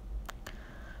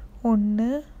 1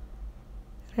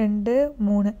 2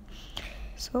 3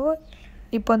 ஸோ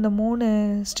இப்போ அந்த 3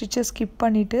 ஸ்டிச்சை ஸ்கிப்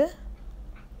பண்ணிவிட்டு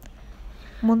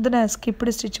முந்தின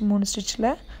ஸ்கிப்டு ஸ்டிச் 3 ஸ்டிச்சில்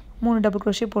 3 டபுள்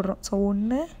crochet போடுறோம் ஸோ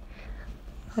 1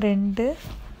 2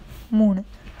 3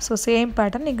 ஸோ சேம்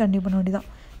பேட்டர்ன் நீங்கள் கண்டினியூ பண்ண வேண்டியதான்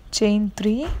செயின்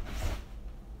 3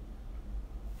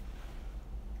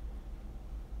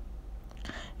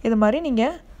 இது மாதிரி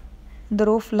நீங்கள் இந்த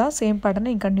ரோ ஃபுல்லாக சேம் பேட்டர்னை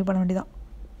நீங்கள் கண்டினியூ பண்ண வேண்டியதான்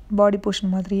பாடி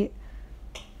போர்ஷன் மாதிரியே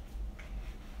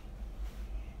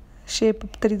ஷேப்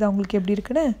தெரியுதா உங்களுக்கு எப்படி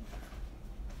இருக்குன்னு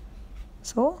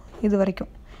ஸோ இது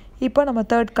வரைக்கும் இப்போ நம்ம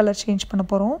தேர்ட் கலர் சேஞ்ச் பண்ண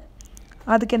போகிறோம்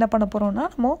அதுக்கு என்ன பண்ண போகிறோம்னா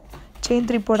நம்ம செயின்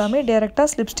 3 போடாமல்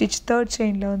டைரெக்டாக ஸ்லிப் ஸ்டிச் தேர்ட்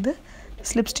செயினில் வந்து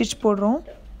ஸ்லிப் ஸ்டிச் போடுறோம்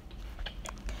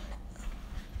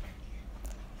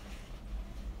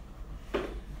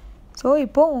ஸோ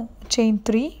இப்போது செயின்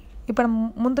 3 இப்போ நம்ம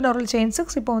முந்தின ஒரு செயின்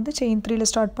 6 இப்போ வந்து செயின் 3ல்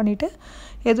ஸ்டார்ட் பண்ணிவிட்டு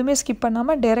எதுவுமே ஸ்கிப்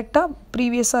பண்ணாமல் டைரெக்டாக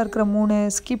ப்ரீவியஸாக இருக்கிற 3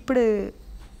 ஸ்கிப்டு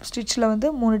ஸ்டிச்சில் வந்து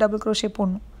 3 டபுள் crochet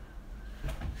போடணும்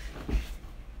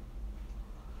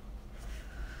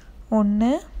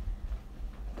 1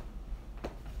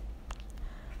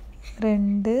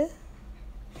 2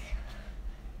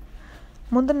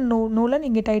 முந்தின நூலை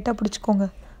நீங்கள் டைட்டாக பிடிச்சிக்கோங்க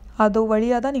அது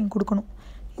வழியாக தான் நீங்கள் கொடுக்கணும்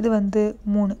இது வந்து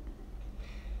 3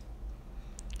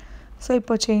 ஸோ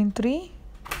இப்போ செயின் 3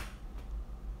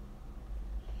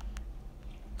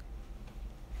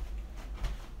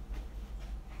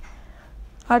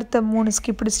 அடுத்த 3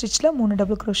 skipped ஸ்டிச்சில் 3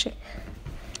 double crochet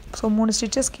so 3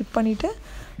 ஸ்டிச்சை skip பண்ணிவிட்டு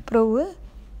பிறகு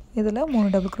இதில் 3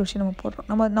 டபுள் crochet நம்ம போடுறோம்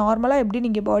நம்ம நார்மலாக எப்படி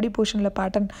நீங்கள் பாடி போர்ஷனில்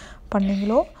பேட்டர்ன்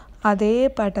பண்ணீங்களோ அதே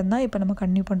பேட்டர்ன் தான் இப்போ நம்ம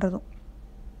கண்டினியூ பண்ணுறதும்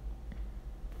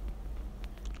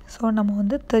ஸோ நம்ம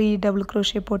வந்து 3 டபுள்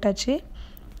crochet போட்டாச்சு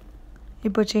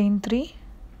இப்போ chain 3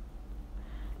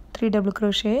 double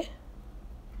crochet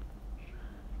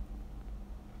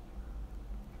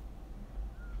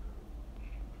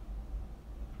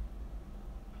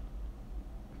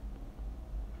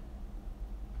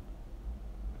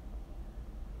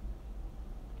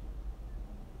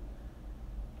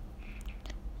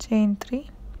chain 3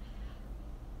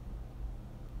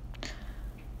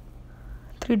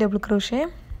 double crochet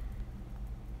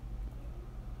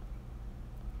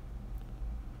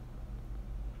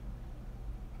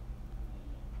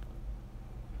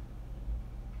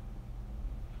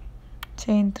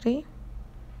chain 3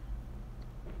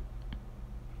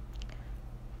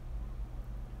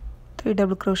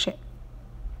 double crochet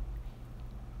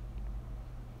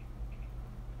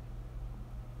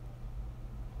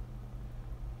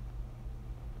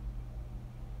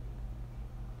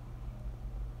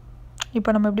இப்போ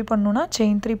நம்ம எப்படி பண்ணனும்னா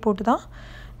chain 3 போட்டு தான்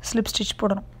slip stitch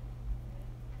போடணும்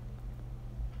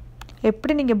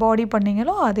எப்படி நீங்க பாடி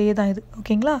பண்ணீங்களோ அதே தான் இது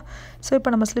ஓகேங்களா சோ இப்போ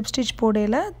நம்ம slip stitch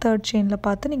போடையில third chainல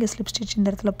பார்த்து நீங்க slip stitch இந்த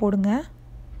இடத்துல போடுங்க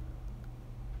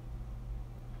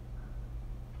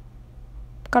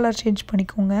கலர் சேஞ்ச்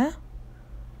பண்ணிக்கோங்க.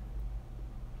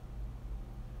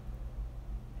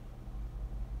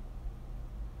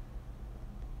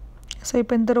 ஸோ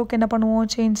இப்போ இந்த ரோக்கு என்ன பண்ணுவோம்,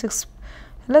 செயின் 6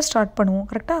 எல்லாம் ஸ்டார்ட் பண்ணுவோம்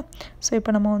கரெக்டாக. ஸோ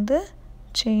இப்போ நம்ம வந்து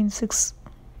செயின் 6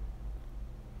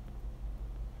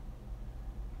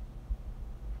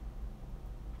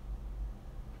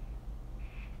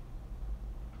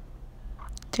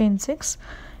 செயின் 6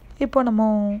 இப்போ நம்ம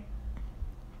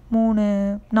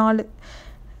 4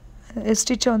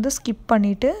 ஸ்டிச்சை வந்து ஸ்கிப்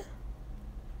பண்ணிவிட்டு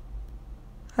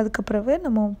அதுக்கப்புறவு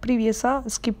நம்ம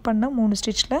ப்ரீவியஸாக ஸ்கிப் பண்ண 3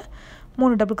 ஸ்டிச்சில்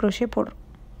 3 டபுள் க்ரோஷே போடுறோம்.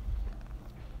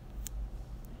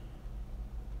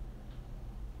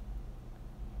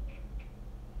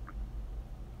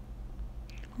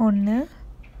 ஒன்று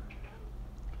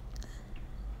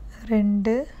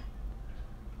 2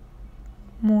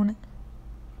 3.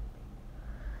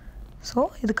 ஸோ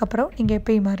இதுக்கப்புறம் நீங்கள்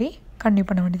எப்பயும் மாதிரி கண்டினியூ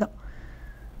பண்ண வேண்டியதான்.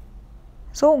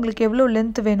 ஸோ உங்களுக்கு எவ்வளோ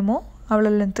லென்த் வேணுமோ அவ்வளோ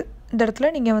லென்த்து. இந்த இடத்துல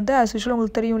நீங்கள் வந்து ஆஸ் யூஷுவல்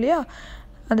உங்களுக்கு தெரியும் இல்லையா,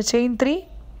 அந்த செயின் 3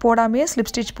 போடாமையே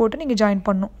ஸ்லிப் ஸ்டிச் போட்டு நீங்கள் ஜாயின்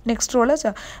பண்ணணும். நெக்ஸ்ட்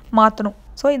ரோவில் மாற்றணும்.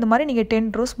 ஸோ இந்த மாதிரி நீங்கள்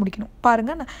 10 ரோஸ் முடிக்கணும்.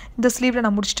 பாருங்கள், நான் இந்த ஸ்லீவில்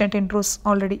நான் முடிச்சிட்டேன் 10 ரோஸ்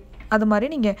ஆல்ரெடி. அது மாதிரி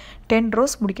நீங்கள் 10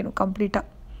 ரோஸ் முடிக்கணும் கம்ப்ளீட்டாக.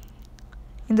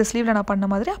 இந்த ஸ்லீவில் நான் பண்ண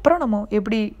மாதிரி அப்புறம் நம்ம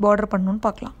எப்படி பார்டர் பண்ணணுன்னு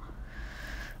பார்க்கலாம்.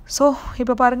 ஸோ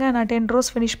இப்போ பாருங்கள், நான் 10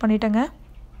 ரோஸ் ஃபினிஷ் பண்ணிட்டேங்க.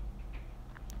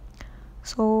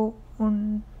 ஸோ 1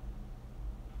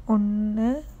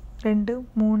 2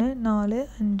 3 4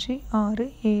 5 6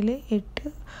 7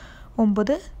 8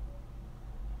 9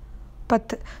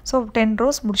 10. ஸோ 10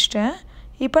 ரோஸ் முடிச்சிட்டேன்.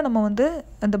 இப்போ நம்ம வந்து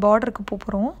அந்த பார்டருக்கு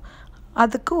போகிறோம்.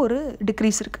 அதுக்கு ஒரு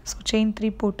டிக்ரீஸ் இருக்குது. ஸோ செயின்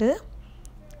 3 போட்டு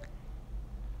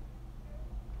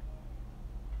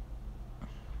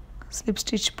ஸ்லிப்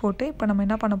ஸ்டிச் போட்டு இப்போ நம்ம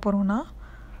என்ன பண்ண போகிறோம்னா,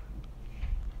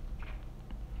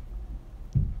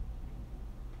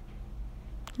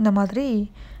 இந்த மாதிரி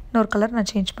இன்னொரு கலர் நான்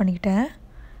சேஞ்ச் பண்ணிக்கிட்டேன்.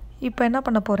 இப்போ என்ன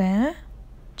பண்ண போகிறேன்,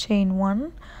 செயின் 1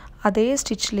 அதே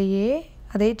ஸ்டிச்லேயே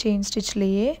அதே செயின்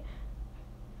ஸ்டிச்லேயே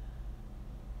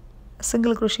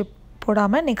சிங்கிள் க்ரோஷே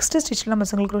போடாமல் நெக்ஸ்ட்டு ஸ்டிச்சில் நம்ம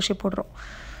சிங்கிள் க்ரோஷே போடுறோம்.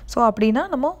 ஸோ அப்படின்னா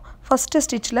நம்ம ஃபஸ்ட்டு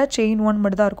ஸ்டிச்சில் செயின் 1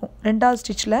 மட்டும் தான் இருக்கும். ரெண்டாவது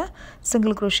ஸ்டிச்சில்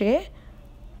சிங்கிள் க்ரோஷே.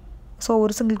 ஸோ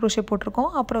ஒரு சிங்கிள் க்ரோஷே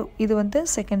போட்டிருக்கோம். அப்புறம் இது வந்து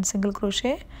செகண்ட் சிங்கிள்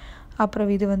க்ரோஷே. அப்புறம்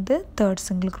இது வந்து தேர்ட்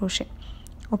சிங்கிள் க்ரோஷே.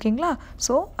 ஓகேங்களா.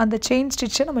 ஸோ அந்த செயின்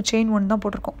ஸ்டிச்சை நம்ம செயின் 1 தான்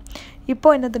போட்டிருக்கோம். இப்போ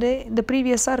என்னது, இந்த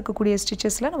ப்ரீவியஸாக இருக்கக்கூடிய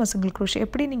ஸ்டிச்சஸில் நம்ம சிங்கிள் க்ரோஷே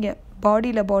எப்படி நீங்கள்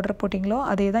பாடியில் பார்டர் போட்டிங்களோ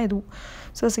அதே தான் இதுவும்.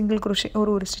 ஸோ சிங்கிள் க்ரோஷே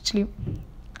ஒரு ஸ்டிச்லேயும்.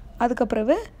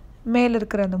 அதுக்கப்புறவு மேலே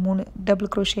இருக்கிற அந்த 3 டபுள்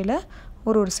க்ரோஷேயில்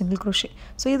ஒரு சிங்கிள் க்ரோஷே.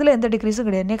 ஸோ இதில் எந்த டிக்ரீஸும்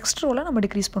கிடையாது. நெக்ஸ்ட் ரோவில் நம்ம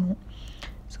டிக்ரீஸ் பண்ணுவோம்.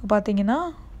 ஸோ பார்த்தீங்கன்னா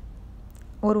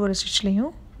ஒரு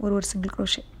ஸ்டிச்லேயும் ஒரு சிங்கிள்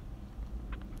க்ரோஷே.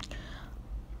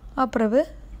 அப்புறவு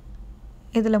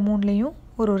இதில் 3லேயும்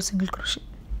ஒரு சிங்கிள் க்ரோஷே.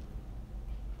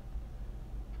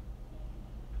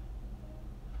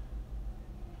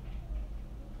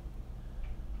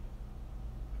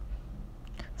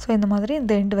 ஸோ இந்த மாதிரி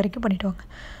இந்த எண்டு வரைக்கும் பண்ணிவிட்டு வாங்க.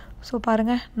 ஸோ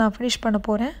பாருங்கள், நான் ஃபினிஷ் பண்ண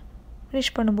போகிறேன்.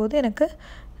 ஃபினிஷ் பண்ணும்போது எனக்கு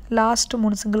லாஸ்ட்டு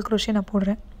 3 சிங்கிள் க்ரோஷே நான்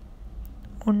போடுறேன்.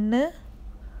 1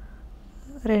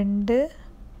 2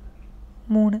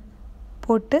 3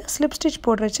 போட்டு ஸ்லிப் ஸ்டிச்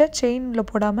போடுறச்ச செயினில்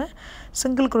போடாமல்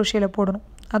சிங்கிள் க்ரோஷேயில் போடணும்.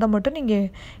 அதை மட்டும் நீங்கள்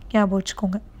ஞாபகம்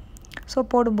வச்சுக்கோங்க. ஸோ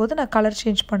போடும்போது நான் கலர்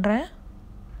சேஞ்ச் பண்ணுறேன்.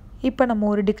 இப்போ நம்ம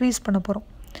ஒரு டிக்ரீஸ் பண்ண போகிறோம்.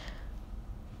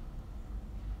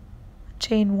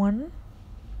 செயின் 1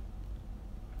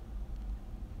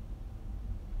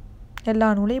 எல்லா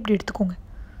நூலையும் இப்படி எடுத்துக்கோங்க.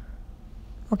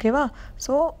 ஓகேவா.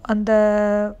 ஸோ அந்த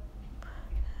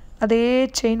அதே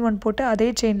செயின் 1 போட்டு அதே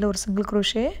செயினில் ஒரு சிங்கிள்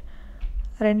க்ரோஷே,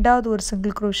 ரெண்டாவது ஒரு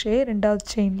சிங்கிள் க்ரோஷே, ரெண்டாவது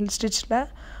செயின் ஸ்டிச்சில்,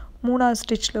 மூணாவது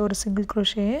ஸ்டிச்சில் ஒரு சிங்கிள்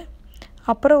க்ரோஷே,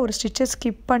 அப்புறம் ஒரு ஸ்டிச்சை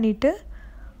ஸ்கிப் பண்ணிவிட்டு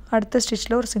அடுத்த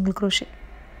ஸ்டிச்சில் ஒரு சிங்கிள் க்ரோஷே.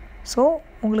 ஸோ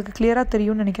உங்களுக்கு கிளியராக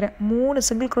தெரியும்னு நினைக்கிறேன். 3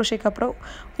 சிங்கிள் க்ரோஷேக்கு அப்புறம்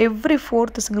எவ்ரி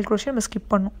 4th சிங்கிள் க்ரோஷே நம்ம ஸ்கிப்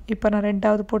பண்ணணும். இப்போ நான்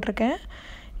 2வது போட்டிருக்கேன்.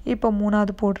 இப்போ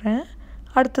 3வது போடுறேன்.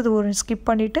 அடுத்தது ஒரு ஸ்கிப்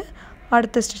பண்ணிவிட்டு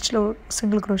அடுத்த ஸ்டிச்சில் ஒரு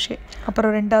சிங்கிள் க்ரோஷே,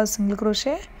 அப்புறம் 2வது சிங்கிள்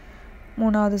க்ரோஷே,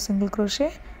 3வது சிங்கிள் க்ரோஷே,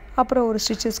 அப்புறம் ஒரு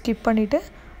ஸ்டிச்சை ஸ்கிப் பண்ணிவிட்டு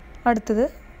அடுத்தது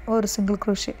ஒரு சிங்கிள்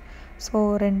க்ரோஷே. ஸோ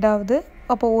 2வது,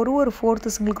 அப்போ ஒரு 4th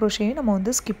சிங்கிள் க்ரோஷேயும் நம்ம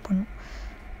வந்து ஸ்கிப் பண்ணுவோம்.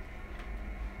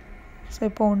 ஸோ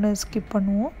இப்போ ஒன்று ஸ்கிப்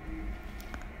பண்ணுவோம்.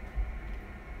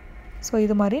 ஸோ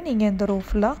இது மாதிரி நீங்கள் இந்த ரோ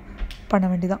ஃபுல்லாக பண்ண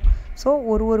வேண்டியதான். ஸோ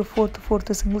ஒரு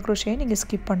 4th சிங்கிள் க்ரோஷேயும் நீங்கள்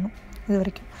ஸ்கிப் பண்ணணும் இது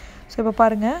வரைக்கும். ஸோ இப்போ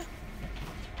பாருங்கள்,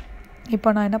 இப்போ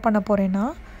நான் என்ன பண்ண போகிறேன்னா,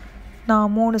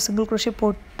 நான் 3 சிங்கிள் க்ரோஷே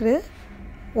போட்டு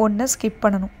 1 ஸ்கிப்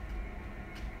பண்ணணும்.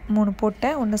 3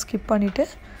 போட்டேன், 1 ஸ்கிப் பண்ணிவிட்டு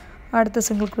அடுத்த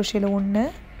சிங்கிள் க்ரோஷேயில் 1,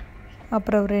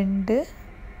 அப்புறம் 2,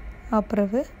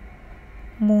 அப்புறம்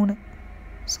 3.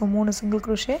 ஸோ 3 சிங்கிள்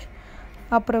க்ரோஷே,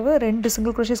 அப்புறம் 2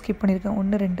 சிங்கிள் க்ரோஷே ஸ்கிப் பண்ணியிருக்கேன்,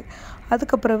 1 2.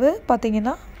 அதுக்கப்புறம்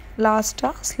பார்த்தீங்கன்னா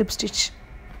லாஸ்ட்டாக slip stitch.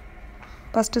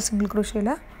 First single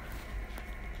க்ரோஷேயில்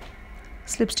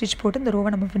slip stitch போட்டு இந்த ரோவை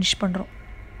நம்ம ஃபினிஷ் பண்ணுறோம்.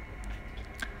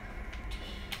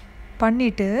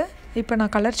 பண்ணிவிட்டு இப்போ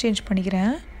நான் கலர் சேஞ்ச்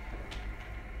பண்ணிக்கிறேன்.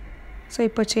 ஸோ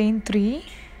இப்போ செயின் 3,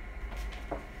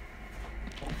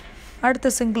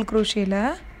 அடுத்த single க்ரோஷேயில்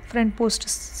front post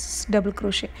double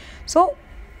crochet. So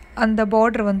அந்த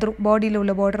பார்டர் வந்துடும், பாடியில்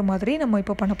உள்ள பார்டர் மாதிரி நம்ம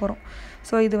இப்போ பண்ண போகிறோம்.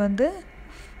 ஸோ இது வந்து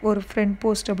ஒரு ஃப்ரண்ட்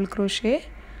போஸ்ட் டபுள் க்ரோஷே,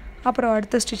 அப்புறம்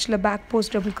அடுத்த ஸ்டிச்சில் பேக்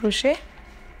போஸ்ட் டபுள் க்ரோஷே.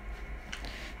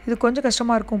 இது கொஞ்சம்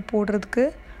கஷ்டமாக இருக்கும் போடுறதுக்கு.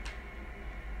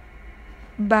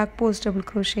 பேக் போஸ்ட் டபுள்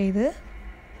க்ரோஷே இது.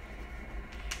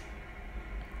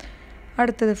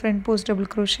 அடுத்தது ஃப்ரண்ட் போஸ்ட் டபுள்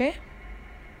க்ரோஷே,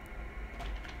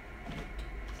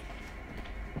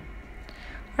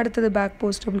 அடுத்தது back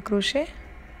post double crochet.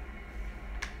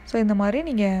 So இந்த மாதிரி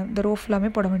நீங்கள் இந்த ரோ ஃபுல்லாமே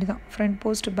போட வேண்டியதான். Front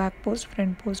post, back post,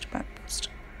 front post, back post.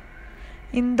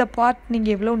 இந்த பார்ட்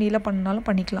நீங்கள் எவ்வளோ நீளம் பண்ணாலும்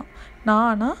பண்ணிக்கலாம். நான்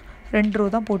ஆனால் 2 ரோ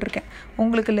தான் போட்டிருக்கேன்.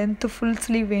 உங்களுக்கு லென்த்து ஃபுல்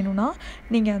ஸ்லீவ் வேணும்னா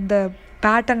நீங்கள் அந்த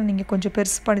பேட்டர்னை நீங்கள் கொஞ்சம்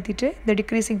பெருசுப்படுத்திட்டு இந்த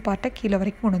டிக்ரீஸிங் பார்ட்டை கீழே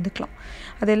வரைக்கும் கொண்டு வந்துக்கலாம்.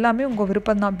 அது எல்லாமே உங்கள்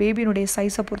விருப்பம் தான், பேபியினுடைய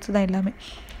சைஸை பொறுத்து தான் எல்லாமே.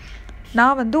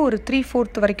 நான் வந்து ஒரு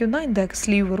 3/4 வரைக்கும் தான் இந்த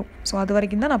ஸ்லீவ் வரும். ஸோ அது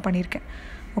வரைக்கும் தான் நான் பண்ணியிருக்கேன்.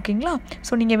 ஓகேங்களா?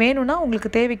 ஸோ நீங்கள் வேணும்னா உங்களுக்கு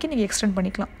தேவைக்கு நீங்கள் எக்ஸ்டெண்ட்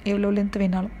பண்ணிக்கலாம் எவ்வளோ லென்த்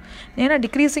வேணாலும். ஏன்னா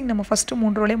டிக்ரீஸிங் நம்ம ஃபஸ்ட்டு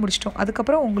 3 ரோலே முடிச்சிட்டோம்.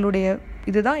 அதுக்கப்புறம் உங்களுடைய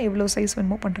இதுதான் எவ்வளோ சைஸ்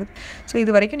வேணுமோ பண்ணுறது. ஸோ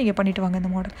இது வரைக்கும் நீங்கள் பண்ணிவிட்டு வாங்க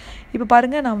இந்த மாடல். இப்போ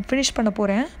பாருங்கள், நான் ஃபினிஷ் பண்ண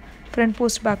போகிறேன் front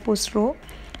post back post row.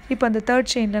 இப்போ அந்த 3rd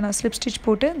செயினில் நான் ஸ்லிப் ஸ்டிச்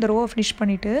போட்டு இந்த ரோவை ஃபினிஷ்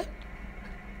பண்ணிவிட்டு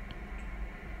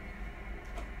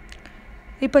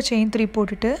இப்போ செயின் 3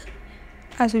 போட்டுட்டு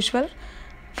ஆஸ் யூஷுவல்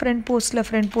ஃப்ரண்ட் போஸ்ட்டில்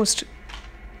ஃப்ரண்ட் போஸ்ட்,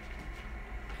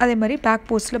 அதே மாதிரி பேக்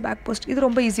போஸ்ட்டில் பேக் போஸ்ட். இது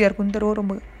ரொம்ப ஈஸியாக இருக்கும் இந்த ரோ,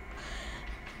 ரொம்ப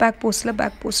பேக் போஸ்ட்டில்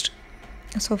பேக் போஸ்ட்.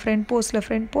 ஸோ ஃப்ரண்ட் போஸ்ட்டில்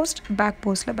ஃப்ரண்ட் போஸ்ட், பேக்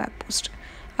போஸ்ட்டில் பேக் போஸ்ட்.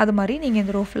 அது மாதிரி நீங்கள்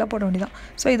இந்த ரோ ஃபுல்லாக போட வேண்டியதான்.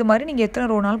 ஸோ இது மாதிரி நீங்கள் எத்தனை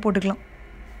ரோனாலும் போட்டுக்கலாம்.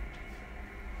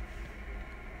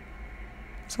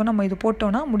 ஸோ நம்ம இது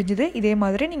போட்டோன்னா முடிஞ்சுது. இதே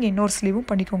மாதிரி நீங்கள் இன்னொரு ஸ்லீவும்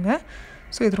பண்ணிக்கோங்க.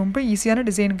 ஸோ இது ரொம்ப ஈஸியான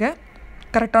டிசைனுங்க.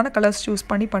 கரெக்டான கலர்ஸ் சூஸ்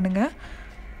பண்ணி பண்ணுங்கள்.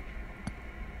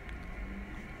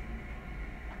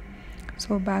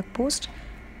 ஸோ பேக் போஸ்ட்,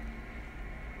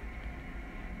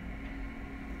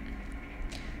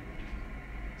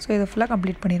 ஸோ இதை ஃபுல்லாக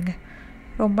கம்ப்ளீட் பண்ணிடுங்க.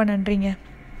 ரொம்ப நன்றிங்க.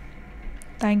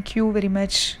 Thank you very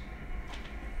much.